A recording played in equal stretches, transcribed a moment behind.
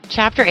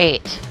Chapter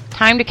 8.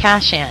 Time to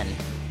cash in.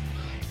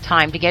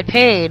 Time to get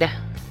paid.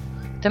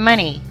 The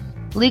money.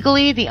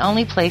 Legally, the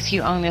only place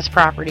you own this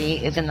property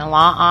is in the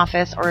law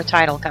office or a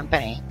title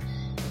company.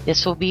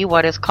 This will be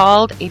what is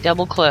called a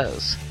double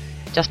close.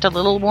 Just a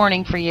little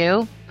warning for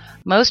you.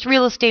 Most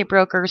real estate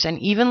brokers and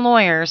even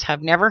lawyers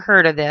have never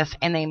heard of this,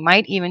 and they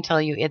might even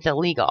tell you it's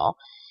illegal.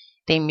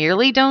 They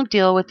merely don't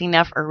deal with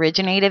enough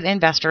originative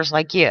investors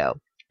like you.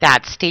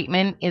 That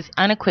statement is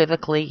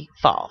unequivocally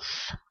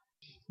false.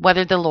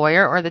 Whether the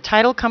lawyer or the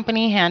title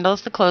company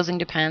handles the closing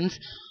depends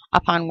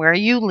upon where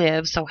you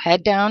live, so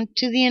head down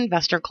to the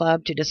investor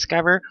club to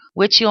discover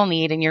which you'll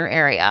need in your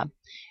area.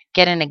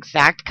 Get an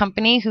exact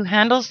company who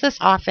handles this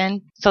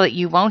often so that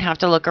you won't have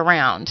to look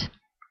around.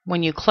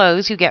 When you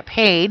close, you get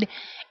paid,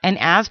 and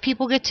as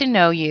people get to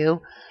know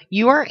you,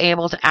 you are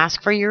able to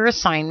ask for your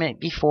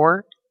assignment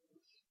before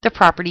the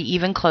property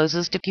even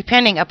closes,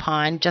 depending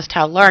upon just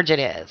how large it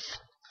is.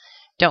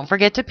 Don't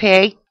forget to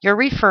pay your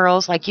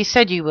referrals like you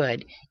said you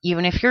would.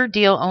 Even if your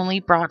deal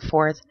only brought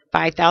forth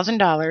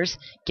 $5,000,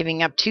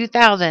 giving up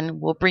 $2,000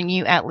 will bring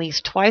you at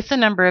least twice the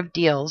number of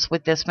deals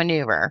with this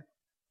maneuver.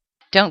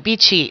 Don't be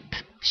cheap.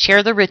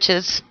 Share the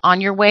riches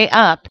on your way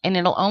up, and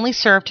it'll only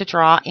serve to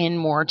draw in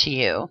more to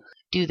you.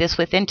 Do this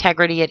with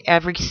integrity at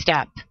every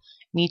step.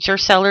 Meet your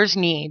seller's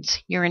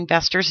needs, your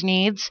investor's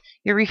needs,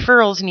 your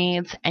referrals'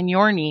 needs, and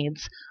your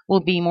needs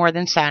will be more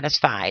than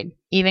satisfied.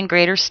 Even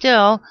greater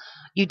still,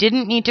 you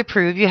didn't need to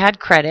prove you had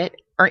credit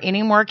or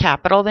any more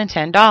capital than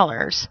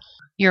 $10.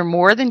 You're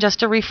more than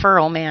just a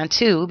referral man,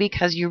 too,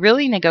 because you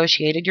really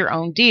negotiated your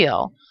own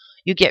deal.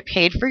 You get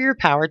paid for your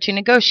power to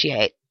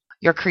negotiate.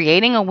 You're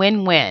creating a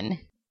win-win.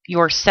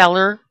 Your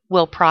seller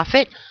will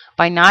profit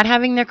by not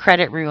having their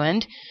credit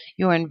ruined.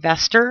 Your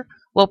investor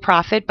will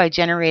profit by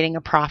generating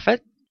a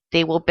profit.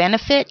 They will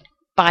benefit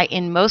by,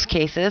 in most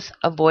cases,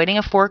 avoiding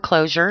a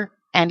foreclosure.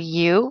 And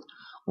you,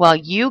 well,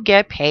 you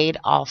get paid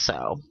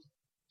also.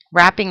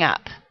 Wrapping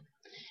up.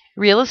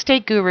 Real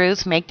estate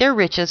gurus make their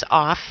riches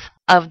off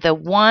of the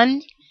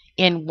 1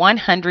 in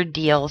 100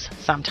 deals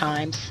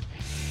sometimes.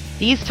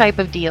 These type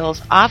of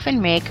deals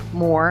often make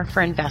more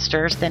for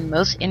investors than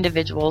most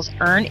individuals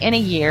earn in a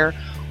year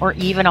or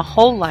even a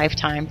whole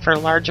lifetime for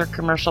larger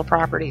commercial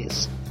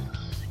properties.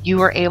 You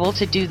are able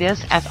to do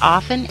this as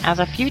often as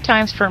a few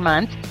times per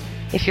month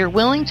if you're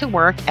willing to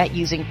work at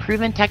using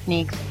proven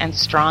techniques and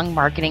strong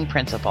marketing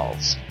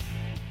principles.